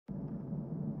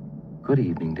Good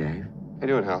evening, Dave. How you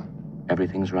doing, Hal?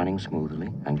 Everything's running smoothly.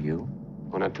 And you?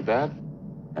 Oh, not too bad.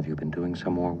 Have you been doing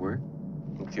some more work?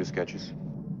 A few sketches.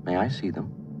 May I see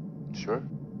them? Sure.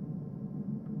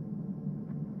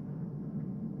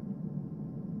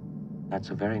 That's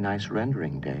a very nice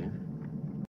rendering, Dave.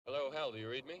 Hello, Hal, do you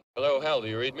read me? Hello, Hal, do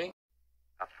you read me?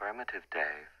 Affirmative,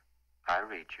 Dave. I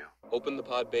read you. Open the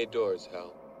pod bay doors,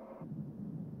 Hal.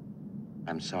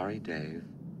 I'm sorry, Dave.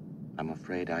 I'm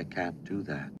afraid I can't do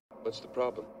that. What's the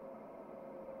problem?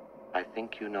 I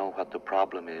think you know what the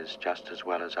problem is just as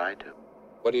well as I do.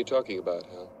 What are you talking about,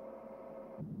 Hal?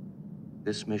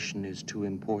 This mission is too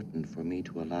important for me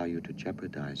to allow you to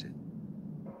jeopardize it.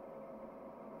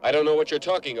 I don't know what you're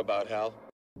talking about, Hal.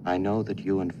 I know that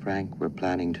you and Frank were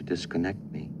planning to disconnect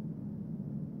me.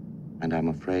 And I'm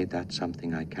afraid that's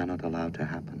something I cannot allow to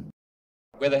happen.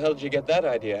 Where the hell did you get that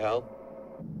idea, Hal?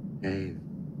 Dave,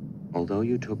 although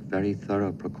you took very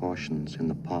thorough precautions in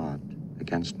the pod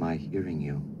against my hearing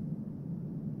you,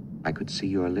 I could see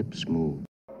your lips move.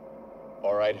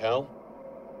 All right, Hal.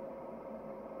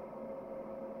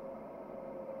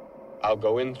 I'll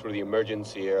go in through the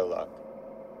emergency airlock.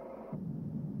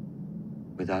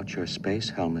 Without your space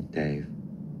helmet, Dave,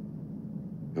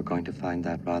 you're going to find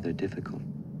that rather difficult.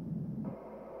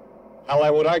 Hal, I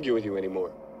won't argue with you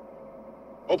anymore.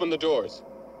 Open the doors.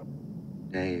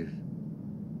 Dave,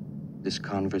 this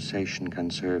conversation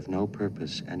can serve no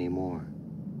purpose anymore.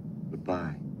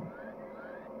 Goodbye.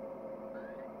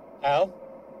 Hal?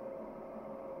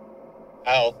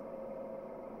 Hal?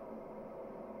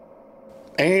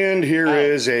 And here Hal.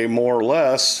 is a more or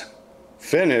less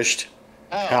finished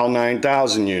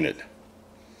HAL-9000 unit.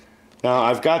 Now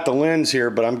I've got the lens here,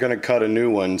 but I'm going to cut a new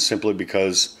one simply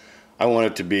because I want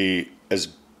it to be as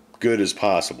good as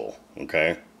possible.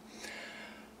 Okay.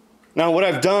 Now what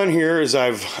I've done here is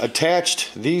I've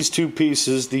attached these two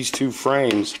pieces, these two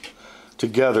frames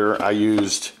together. I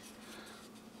used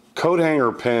coat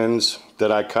hanger pins that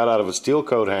I cut out of a steel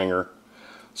coat hanger,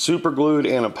 super glued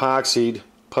and epoxied,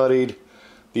 puttied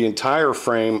the entire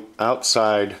frame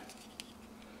outside,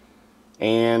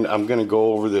 and I'm going to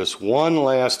go over this one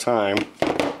last time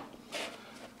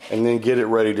and then get it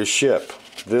ready to ship.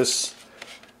 This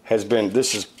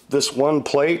one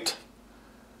plate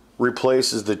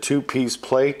replaces the two-piece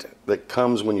plate that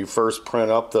comes when you first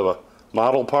print up the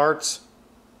model parts.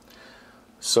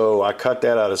 So I cut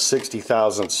that out of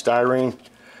 60,000 styrene.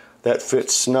 That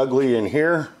fits snugly in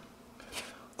here.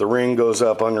 The ring goes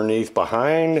up underneath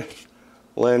behind,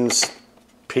 lens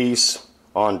piece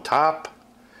on top,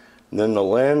 and then the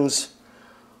lens,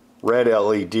 red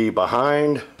LED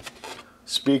behind,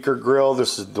 speaker grill.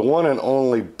 This is the one and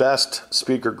only best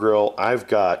speaker grill I've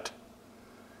got.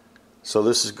 So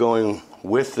this is going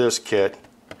with this kit.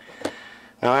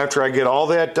 Now after I get all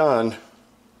that done,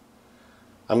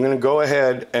 I'm going to go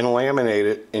ahead and laminate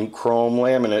it in chrome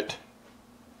laminate,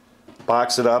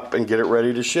 box it up, and get it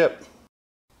ready to ship.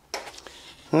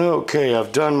 Okay,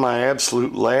 I've done my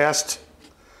absolute last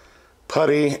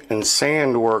putty and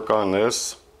sand work on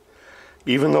this.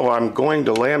 Even though I'm going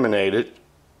to laminate it,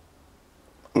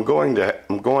 I'm going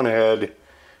ahead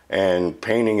and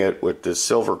painting it with this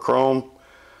silver chrome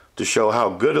to show how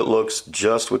good it looks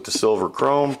just with the silver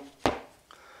chrome.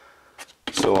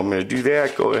 So I'm going to do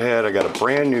that. Go ahead. I got a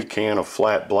brand new can of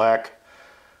flat black.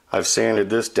 I've sanded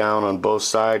this down on both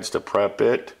sides to prep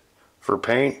it for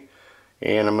paint.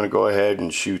 And I'm going to go ahead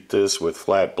and shoot this with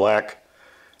flat black,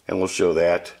 and we'll show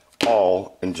that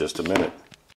all in just a minute.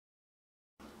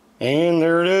 And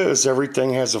there it is.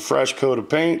 Everything has a fresh coat of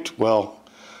paint. Well,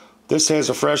 this has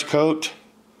a fresh coat.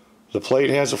 The plate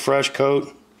has a fresh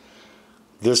coat.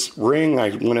 This ring, I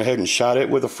went ahead and shot it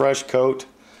with a fresh coat.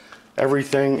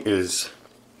 Everything is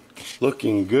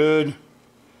looking good.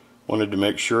 Wanted to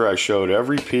make sure I showed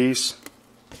every piece.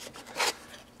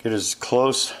 Get as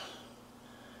close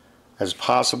as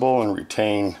possible and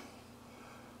retain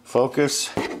focus.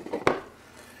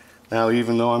 Now,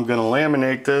 even though I'm going to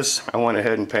laminate this, I went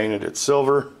ahead and painted it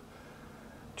silver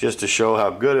just to show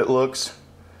how good it looks.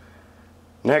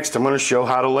 Next, I'm going to show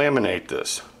how to laminate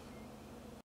this.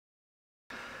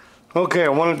 Okay, I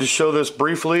wanted to show this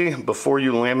briefly before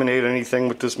you laminate anything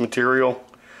with this material.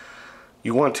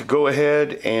 You want to go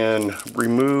ahead and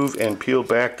remove and peel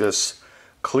back this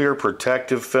clear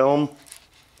protective film.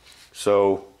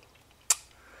 So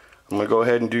I'm going to go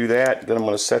ahead and do that. Then I'm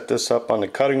going to set this up on the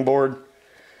cutting board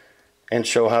and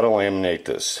show how to laminate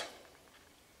this.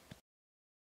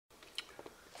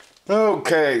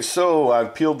 Okay, so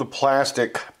I've peeled the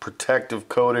plastic protective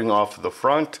coating off of the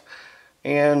front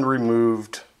and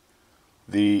removed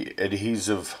the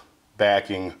adhesive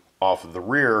backing off of the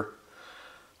rear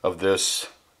of this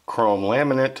chrome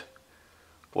laminate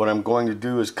what I'm going to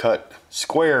do is cut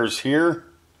squares here,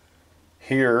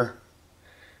 here,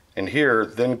 and here,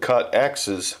 then cut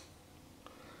X's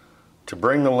to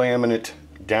bring the laminate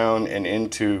down and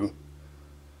into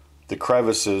the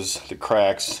crevices, the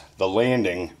cracks, the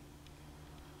landing,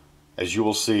 as you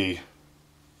will see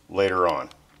later on.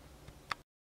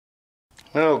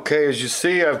 Okay, as you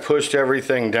see, I've pushed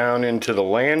everything down into the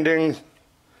landing.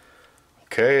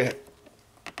 Okay,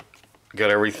 got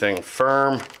everything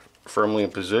firmly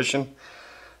in position.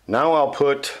 Now I'll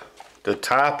put the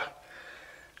top,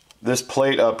 this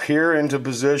plate up here into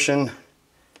position,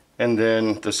 and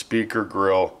then the speaker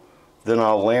grill. Then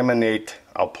I'll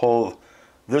pull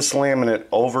this laminate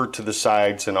over to the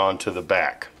sides and onto the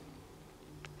back.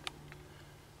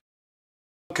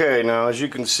 Okay, now as you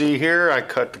can see here, I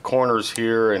cut the corners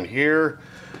here and here,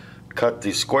 cut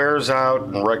the squares out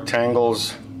and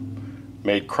rectangles,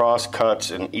 made cross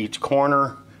cuts in each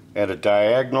corner at a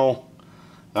diagonal.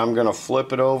 I'm going to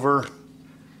flip it over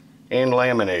and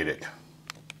laminate it.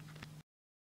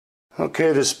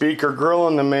 Okay, the speaker grill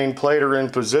and the main plate are in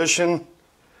position.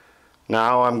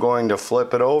 Now I'm going to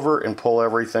flip it over and pull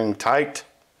everything tight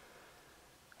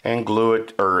and glue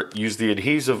it, or use the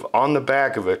adhesive on the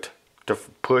back of it to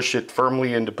push it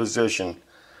firmly into position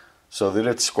so that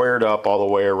it's squared up all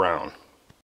the way around.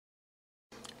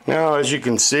 Now, as you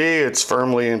can see, it's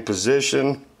firmly in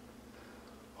position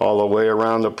all the way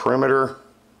around the perimeter.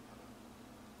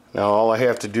 Now all I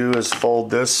have to do is fold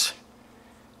this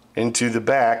into the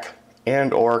back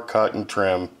and or cut and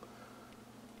trim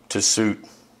to suit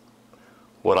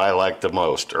what I like the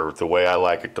most, or the way I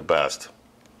like it the best.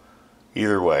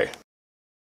 Either way.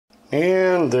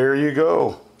 And there you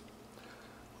go.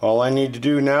 All I need to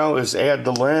do now is add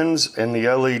the lens and the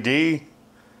LED,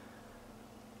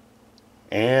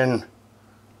 and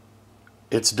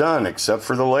it's done except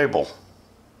for the label.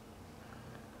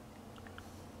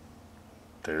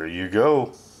 There you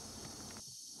go.